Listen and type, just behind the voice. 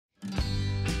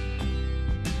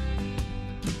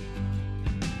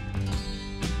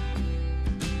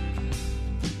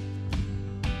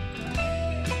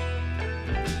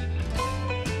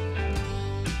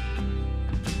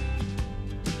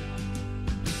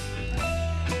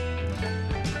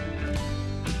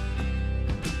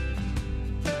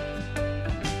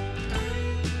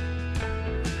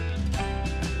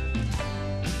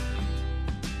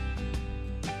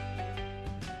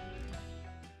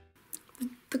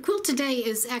quilt today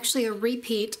is actually a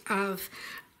repeat of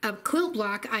a quilt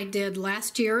block I did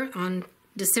last year on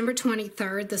December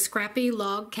 23rd. The scrappy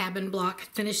log cabin block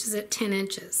finishes at 10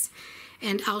 inches.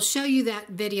 And I'll show you that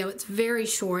video. It's very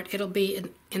short. It'll be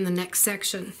in the next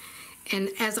section. And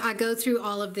as I go through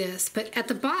all of this, but at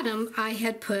the bottom I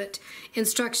had put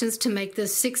instructions to make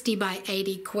this 60 by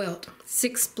 80 quilt,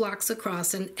 6 blocks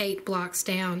across and 8 blocks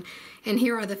down. And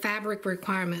here are the fabric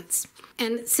requirements.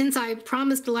 And since I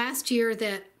promised last year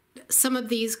that some of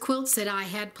these quilts that I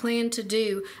had planned to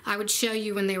do, I would show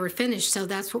you when they were finished, so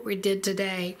that's what we did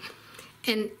today.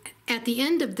 And at the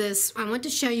end of this, I want to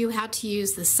show you how to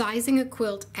use the Sizing a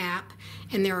Quilt app,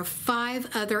 and there are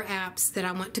 5 other apps that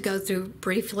I want to go through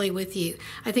briefly with you.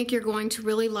 I think you're going to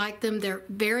really like them. They're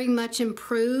very much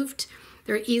improved.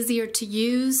 They're easier to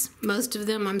use. Most of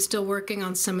them, I'm still working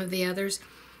on some of the others,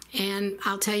 and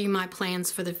I'll tell you my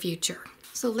plans for the future.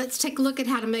 So let's take a look at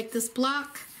how to make this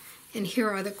block. And here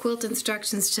are the quilt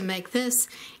instructions to make this,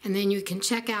 and then you can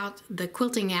check out the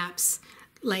quilting apps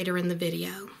later in the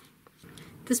video.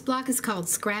 This block is called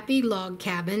Scrappy Log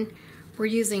Cabin. We're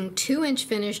using 2-inch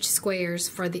finished squares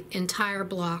for the entire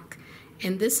block,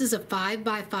 and this is a 5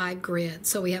 by 5 grid.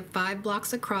 So we have 5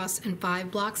 blocks across and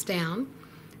 5 blocks down.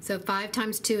 So 5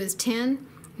 times 2 is 10,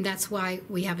 and that's why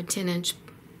we have a 10-inch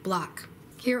block.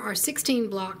 Here are 16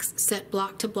 blocks set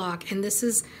block to block, and this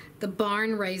is the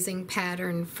barn raising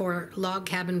pattern for log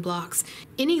cabin blocks.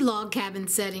 Any log cabin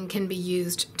setting can be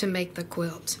used to make the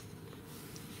quilt.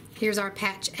 Here's our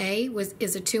patch A,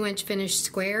 is a 2-inch finished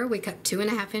square. We cut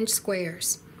 2.5-inch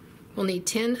squares. We'll need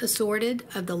 10 assorted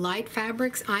of the light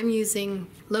fabrics. I'm using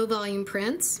low volume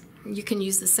prints. You can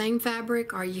use the same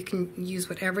fabric or you can use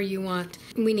whatever you want.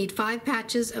 We need 5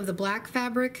 patches of the black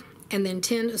fabric and then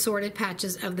 10 assorted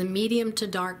patches of the medium to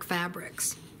dark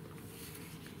fabrics.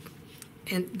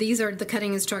 And these are the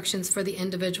cutting instructions for the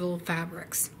individual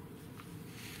fabrics.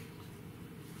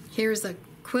 Here's a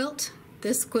quilt.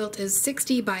 This quilt is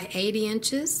 60 by 80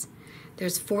 inches.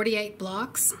 There's 48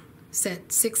 blocks,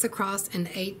 set 6 across and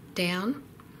 8 down.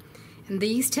 And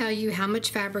these tell you how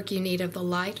much fabric you need of the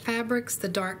light fabrics, the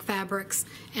dark fabrics,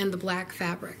 and the black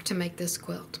fabric to make this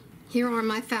quilt. Here are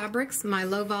my fabrics, my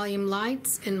low volume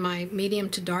lights and my medium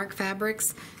to dark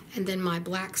fabrics, and then my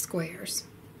black squares.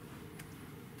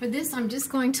 For this, I'm just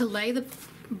going to lay the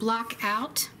block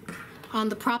out on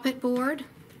the proppet board,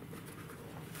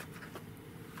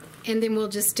 and then we'll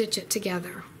just stitch it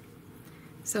together.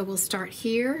 So we'll start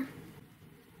here.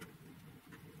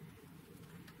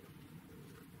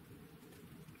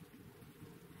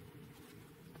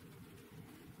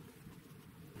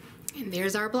 And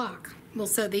there's our block. We'll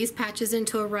sew these patches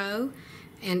into a row,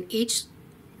 and each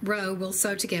row we'll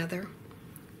sew together.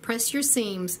 Press your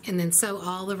seams and then sew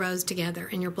all the rows together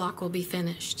and your block will be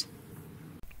finished.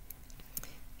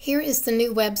 Here is the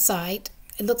new website.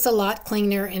 It looks a lot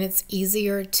cleaner and it's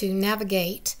easier to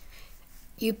navigate.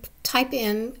 You type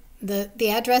in, the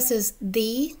address is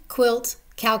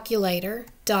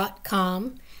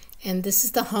thequiltcalculator.com, and this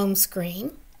is the home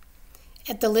screen.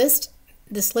 At this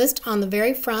list on the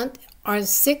very front are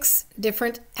 6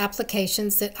 different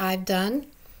applications that I've done.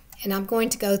 And I'm going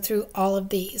to go through all of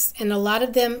these. And a lot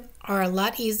of them are a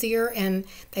lot easier and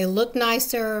they look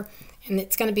nicer, and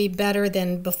it's going to be better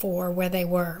than before where they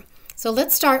were. So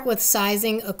let's start with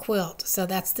Sizing a Quilt. So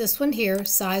that's this one here,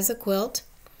 Size a Quilt.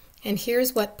 And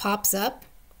here's what pops up.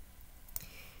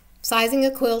 Sizing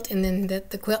a Quilt, and then the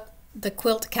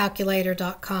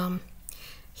quiltcalculator.com.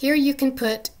 Here you can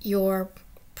put your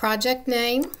project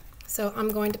name. So I'm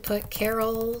going to put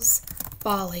Carol's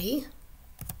Folly.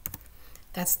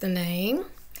 That's the name.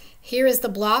 Here is the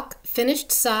block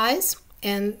finished size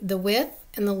and the width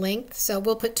and the length. So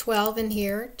we'll put 12 in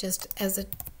here just as a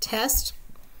test.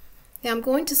 Now I'm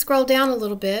going to scroll down a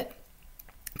little bit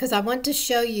because I want to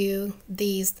show you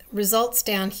these results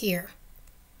down here.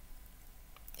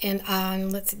 And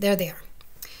let's see, they're there.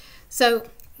 So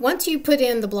once you put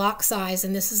in the block size,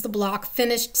 and this is the block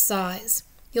finished size,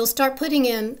 you'll start putting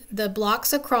in the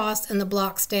blocks across and the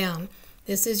blocks down.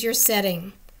 This is your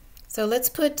setting. So let's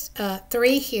put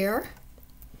 3 here,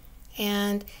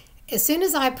 and as soon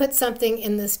as I put something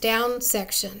in this down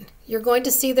section, you're going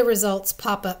to see the results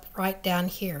pop up right down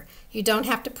here. You don't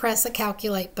have to press a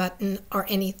calculate button or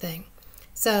anything.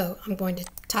 So I'm going to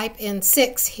type in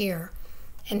 6 here,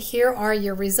 and here are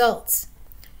your results.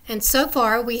 And so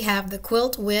far we have the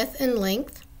quilt width and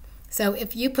length. So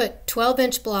if you put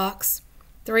 12-inch blocks,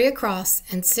 3 across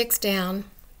and 6 down,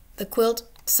 the quilt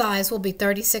size will be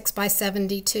 36 by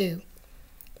 72.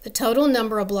 The total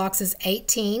number of blocks is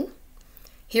 18.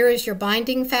 Here is your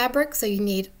binding fabric, so you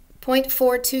need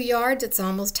 0.42 yards, it's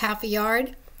almost half a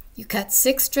yard. You cut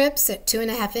 6 strips at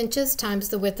 2.5 inches times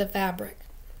the width of fabric.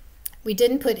 We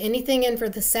didn't put anything in for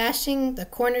the sashing, the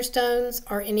cornerstones,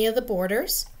 or any of the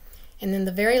borders. And then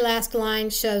the very last line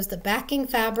shows the backing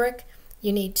fabric.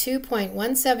 You need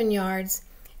 2.17 yards,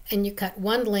 and you cut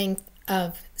one length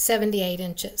of 78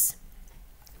 inches.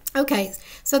 Okay,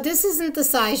 so this isn't the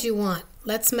size you want.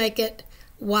 Let's make it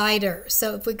wider.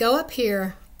 So if we go up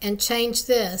here and change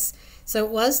this, so it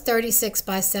was 36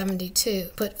 by 72,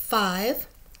 put 5.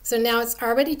 So now it's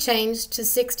already changed to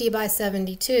 60 by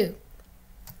 72.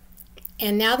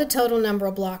 And now the total number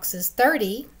of blocks is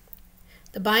 30.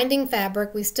 The binding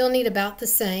fabric, we still need about the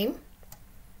same.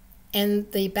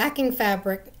 And the backing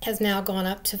fabric has now gone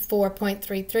up to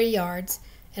 4.33 yards,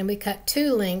 and we cut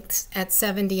 2 lengths at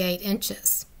 78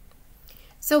 inches.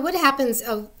 So what happens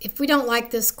if we don't like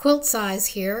this quilt size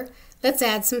here? Let's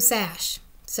add some sash.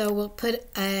 So we'll put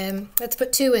let's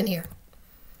put 2 in here.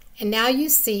 And now you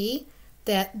see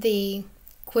that the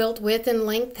quilt width and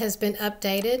length has been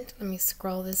updated. Let me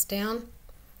scroll this down.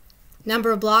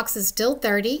 Number of blocks is still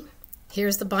 30.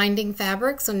 Here's the binding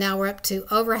fabric, so now we're up to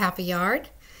over half a yard,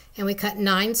 and we cut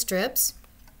 9 strips.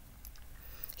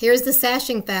 Here's the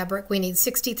sashing fabric. We need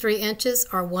 63 inches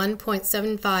or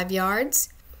 1.75 yards.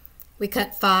 We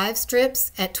cut 5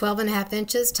 strips at 12.5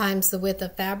 inches times the width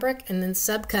of fabric, and then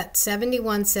subcut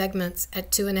 71 segments at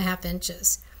 2.5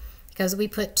 inches. Because we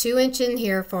put 2 inches in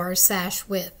here for our sash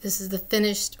width. This is the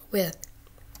finished width.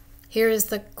 Here is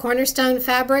the cornerstone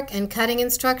fabric and cutting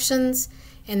instructions,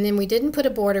 and then we didn't put a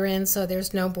border in, so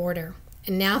there's no border.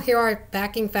 And now here our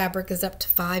backing fabric is up to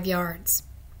 5 yards.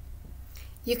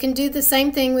 You can do the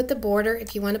same thing with the border.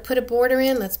 If you want to put a border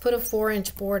in, let's put a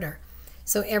 4-inch border.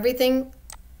 So everything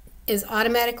is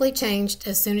automatically changed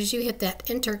as soon as you hit that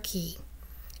enter key.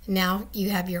 Now you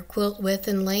have your quilt width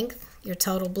and length, your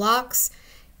total blocks,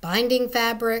 binding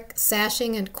fabric,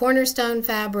 sashing and cornerstone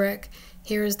fabric.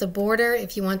 Here is the border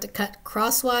if you want to cut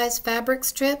crosswise fabric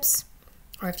strips,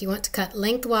 or if you want to cut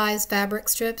lengthwise fabric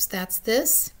strips, that's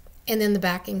this, and then the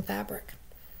backing fabric.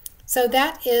 So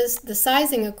that is the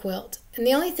sizing of quilt. And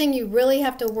the only thing you really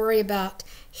have to worry about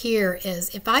here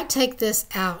is if I take this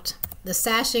out, the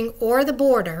sashing or the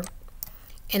border,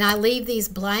 and I leave these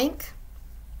blank,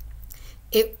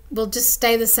 it will just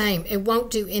stay the same. It won't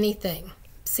do anything.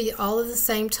 See, all of the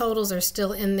same totals are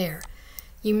still in there.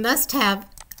 You must have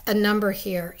a number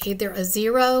here, either a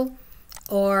 0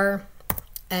 or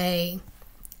a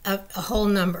whole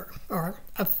number or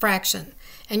a fraction.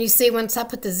 And you see, once I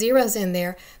put the zeros in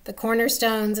there, the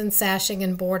cornerstones and sashing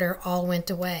and border all went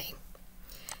away.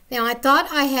 Now I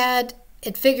thought I had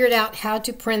it figured out how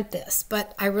to print this,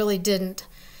 but I really didn't.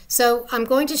 So I'm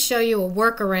going to show you a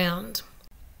workaround.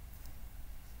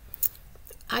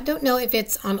 I don't know if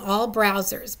it's on all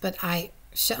browsers, but I'm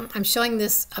showing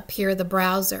this up here, the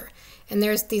browser. And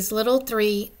there's these little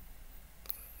 3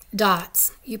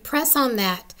 dots. You press on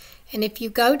that, and if you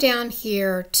go down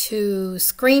here to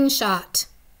screenshot,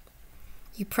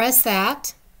 you press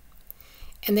that,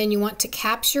 and then you want to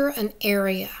capture an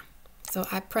area. So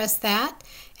I press that,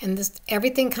 and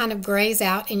everything kind of grays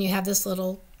out, and you have this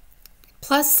little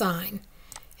plus sign.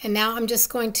 And now I'm just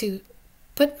going to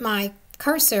put my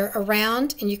cursor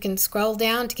around, and you can scroll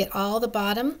down to get all the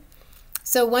bottom.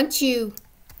 So once you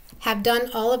have done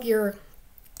all of your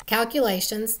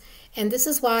calculations, and this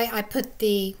is why I put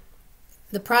the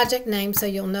project name so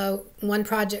you'll know one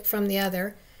project from the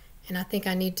other, and I think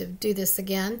I need to do this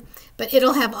again, but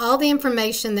it'll have all the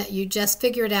information that you just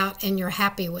figured out and you're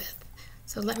happy with.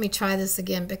 So let me try this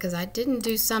again because I didn't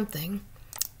do something.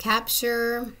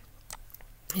 Capture,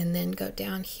 and then go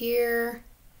down here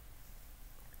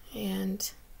and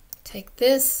take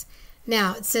this.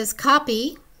 Now it says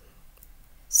copy,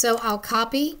 so I'll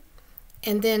copy,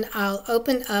 and then I'll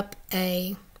open up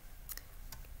a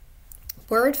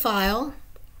Word file,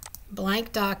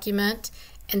 blank document,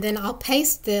 and then I'll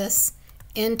paste this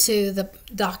into the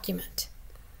document.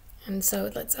 And so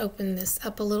let's open this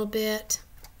up a little bit,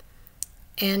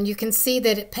 and you can see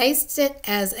that it pastes it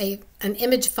as an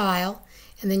image file,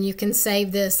 and then you can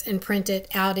save this and print it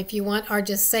out if you want, or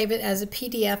just save it as a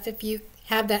PDF if you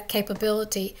have that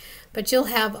capability. But you'll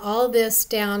have all this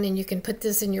down, and you can put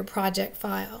this in your project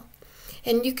file.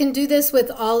 And you can do this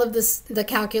with all of the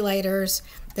calculators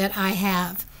that I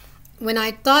have. When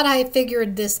I thought I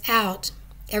figured this out,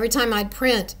 every time I'd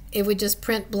print, it would just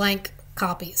print blank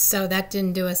copies, so that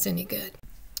didn't do us any good.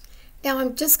 Now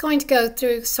I'm just going to go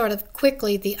through sort of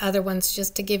quickly the other ones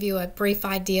just to give you a brief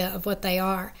idea of what they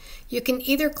are. You can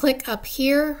either click up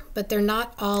here, but they're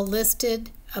not all listed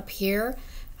up here.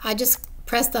 I just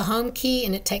press the home key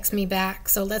and it takes me back.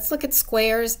 So let's look at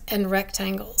squares and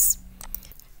rectangles.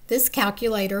 This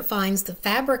calculator finds the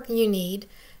fabric you need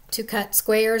to cut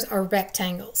squares or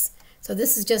rectangles. So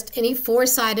this is just any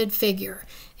four-sided figure.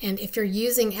 And if you're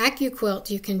using AccuQuilt,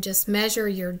 you can just measure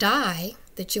your die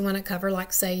that you want to cover,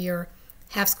 like say your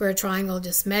half square triangle,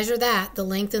 just measure that, the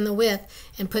length and the width,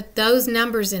 and put those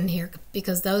numbers in here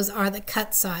because those are the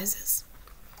cut sizes.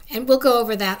 And we'll go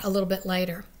over that a little bit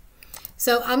later.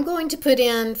 So I'm going to put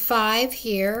in 5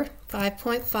 here,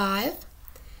 5.5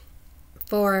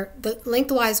 for the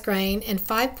lengthwise grain and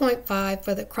 5.5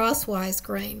 for the crosswise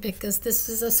grain because this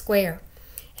is a square.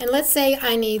 And let's say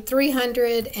I need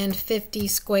 350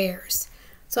 squares.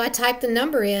 So I type the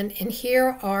number in, and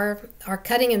here are our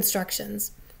cutting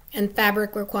instructions and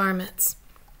fabric requirements.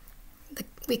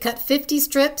 We cut 50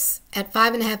 strips at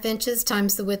 5.5 inches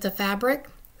times the width of fabric,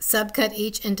 subcut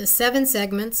each into 7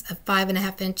 segments of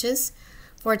 5.5 inches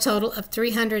for a total of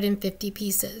 350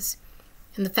 pieces.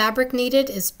 And the fabric needed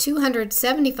is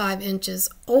 275 inches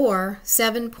or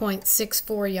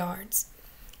 7.64 yards.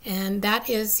 And that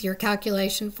is your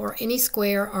calculation for any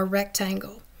square or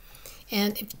rectangle.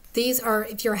 And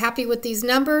if you're happy with these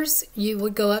numbers, you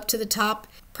would go up to the top,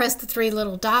 press the 3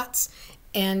 little dots,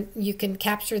 and you can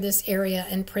capture this area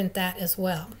and print that as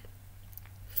well.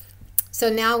 So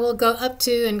now we'll go up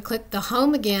to and click the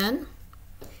home again.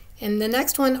 And the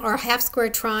next one are half square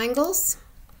triangles.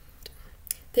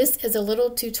 This is a little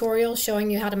tutorial showing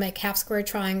you how to make half square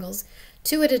triangles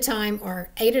 2 at a time or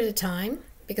 8 at a time,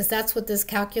 because that's what this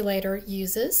calculator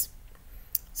uses.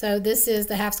 So this is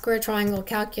the half square triangle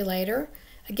calculator.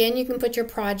 Again, you can put your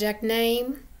project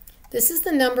name. This is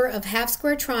the number of half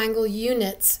square triangle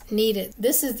units needed.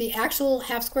 This is the actual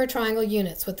half square triangle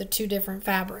units with the 2 different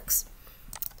fabrics.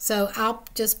 So I'll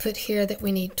just put here that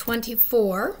we need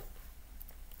 24.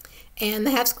 And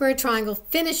the half square triangle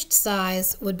finished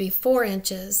size would be 4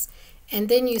 inches. And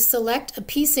then you select a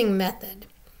piecing method.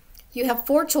 You have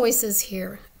 4 choices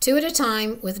here. 2 at a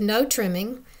time with no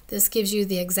trimming. This gives you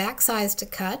the exact size to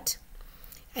cut.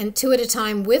 And 2 at a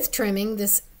time with trimming.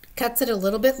 This cuts it a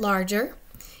little bit larger.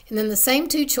 And then the same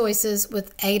 2 choices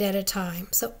with 8 at a time.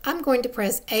 So I'm going to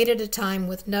press 8 at a time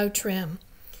with no trim.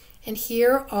 And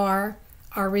here are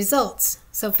our results.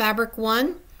 So fabric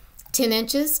 1, 10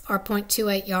 inches or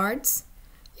 0.28 yards.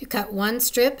 You cut 1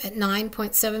 strip at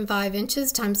 9.75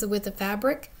 inches times the width of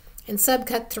fabric and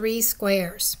subcut 3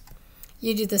 squares.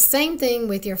 You do the same thing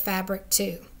with your fabric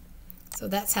 2. So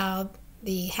that's how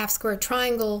the half square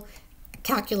triangle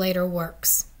calculator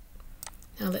works.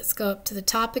 Now let's go up to the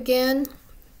top again,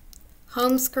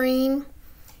 home screen,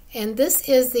 and this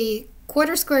is the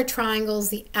quarter square triangles,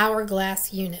 the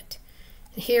hourglass unit.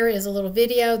 And here is a little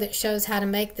video that shows how to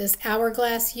make this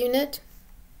hourglass unit.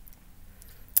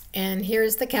 And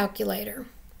here's the calculator.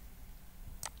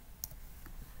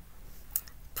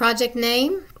 Project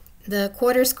name, the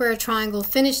quarter square triangle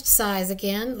finished size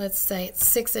again, let's say it's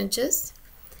 6 inches.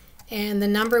 And the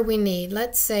number we need,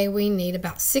 let's say we need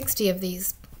about 60 of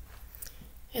these.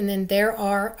 And then there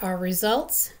are our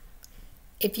results.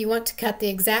 If you want to cut the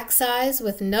exact size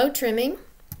with no trimming,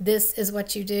 this is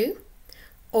what you do.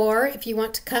 Or if you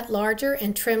want to cut larger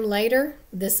and trim later,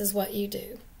 this is what you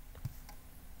do.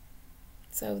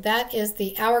 So that is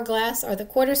the hourglass or the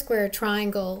quarter square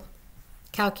triangle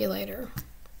calculator.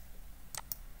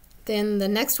 Then the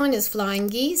next one is Flying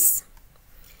Geese.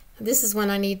 This is one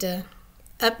I need to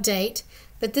update,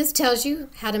 but this tells you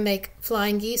how to make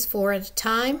Flying Geese 4 at a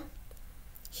time.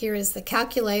 Here is the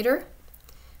calculator.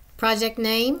 Project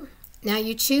name. Now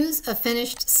you choose a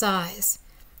finished size,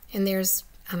 and there's,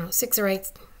 I don't know, 6 or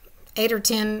 8 or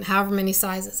 10, however many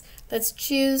sizes. Let's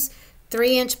choose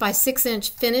 3 inch by 6 inch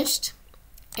finished,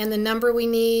 and the number we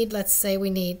need, let's say we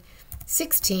need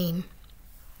 16.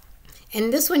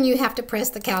 And this one you have to press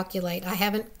the calculate. I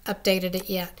haven't updated it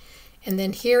yet. And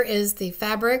then here is the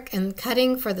fabric and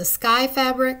cutting for the sky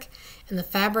fabric and the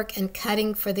fabric and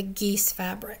cutting for the geese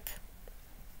fabric.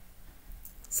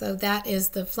 So that is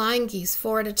the Flying Geese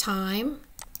 4 at a time.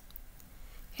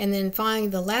 And then finally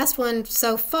the last one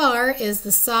so far is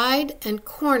the side and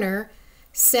corner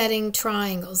setting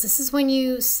triangles. This is when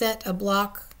you set a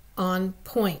block on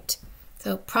point.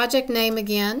 So project name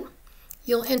again.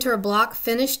 You'll enter a block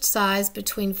finished size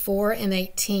between 4 and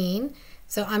 18.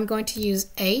 So I'm going to use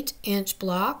 8-inch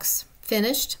blocks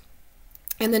finished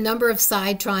and the number of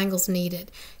side triangles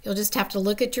needed. You'll just have to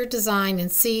look at your design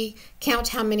and see, count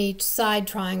how many side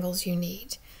triangles you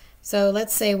need. So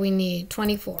let's say we need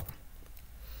 24.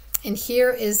 And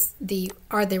here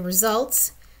are the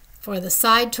results for the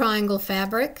side triangle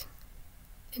fabric.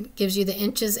 It gives you the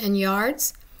inches and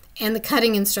yards and the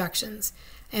cutting instructions.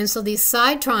 And so these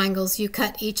side triangles, you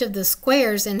cut each of the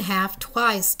squares in half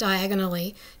twice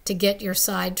diagonally to get your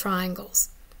side triangles.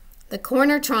 The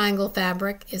corner triangle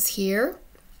fabric is here,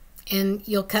 and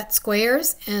you'll cut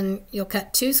squares, and you'll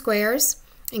cut 2 squares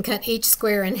and cut each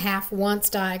square in half once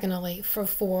diagonally for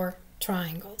 4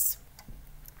 triangles.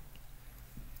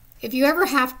 If you ever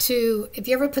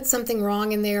put something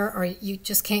wrong in there, or you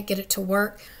just can't get it to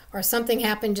work, or something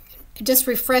happened, just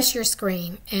refresh your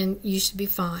screen and you should be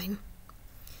fine.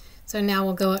 So now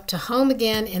we'll go up to home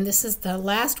again, and this is the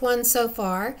last one so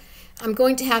far. I'm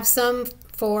going to have some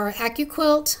for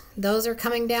AccuQuilt. Those are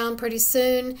coming down pretty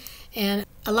soon, and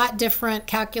a lot different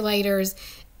calculators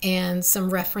and some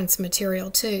reference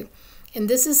material too. And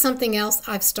this is something else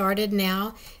I've started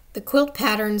now, the quilt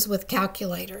patterns with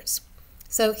calculators.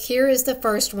 So here is the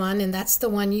first one, and that's the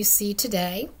one you see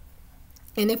today.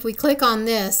 And if we click on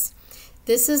this,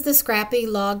 this is the Scrappy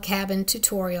Log Cabin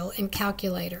tutorial in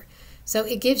Calculator. So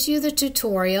it gives you the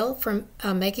tutorial from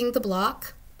making the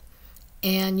block,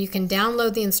 and you can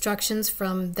download the instructions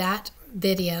from that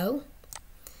video.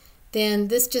 Then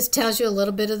this just tells you a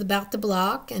little bit about the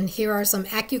block, and here are some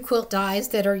AccuQuilt dies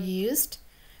that are used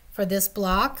for this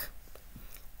block.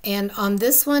 And on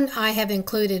this one I have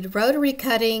included rotary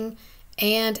cutting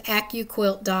and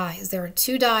AccuQuilt dies. There are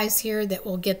 2 dies here that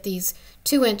will get these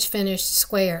 2-inch finished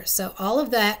squares. So all of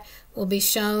that will be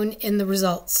shown in the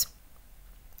results.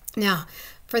 Now,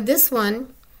 for this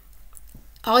one,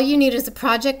 all you need is the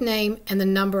project name and the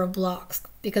number of blocks,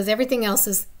 because everything else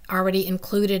is already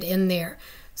included in there.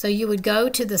 So you would go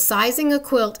to the Sizing a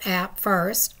Quilt app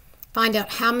first, find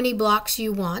out how many blocks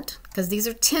you want, because these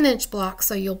are 10-inch blocks,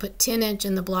 so you'll put 10-inch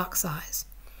in the block size.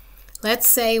 Let's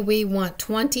say we want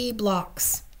 20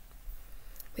 blocks.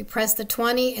 We press the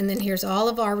 20, and then here's all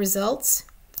of our results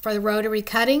for the rotary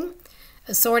cutting,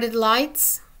 assorted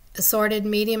lights, assorted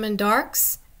medium and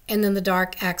darks, and then the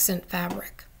dark accent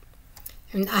fabric.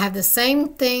 And I have the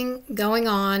same thing going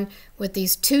on with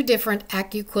these 2 different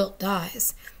AccuQuilt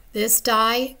dies. This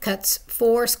die cuts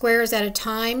 4 squares at a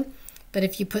time, but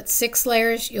if you put 6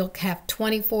 layers, you'll have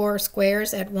 24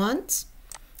 squares at once.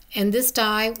 And this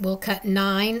die will cut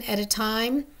 9 at a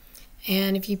time.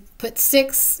 And if you put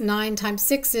 9 times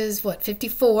 6 is what,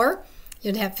 54?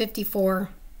 You'd have 54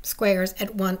 squares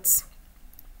at once.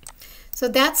 So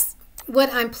that's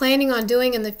what I'm planning on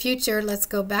doing in the future. Let's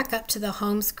go back up to the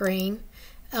home screen.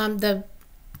 The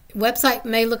website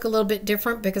may look a little bit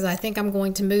different because I think I'm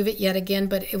going to move it yet again,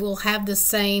 but it will have the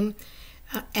same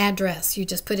address. You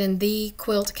just put in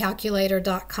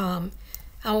thequiltcalculator.com.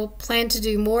 I will plan to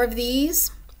do more of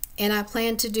these, and I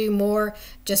plan to do more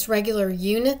just regular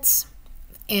units,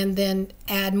 and then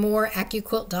add more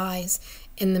AccuQuilt dies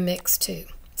in the mix too.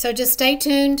 So just stay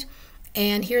tuned,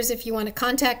 and here's if you want to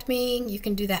contact me, you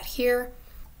can do that here.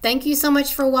 Thank you so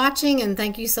much for watching, and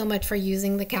thank you so much for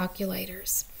using the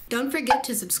calculators. Don't forget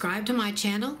to subscribe to my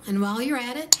channel, and while you're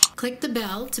at it, click the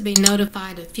bell to be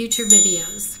notified of future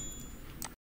videos.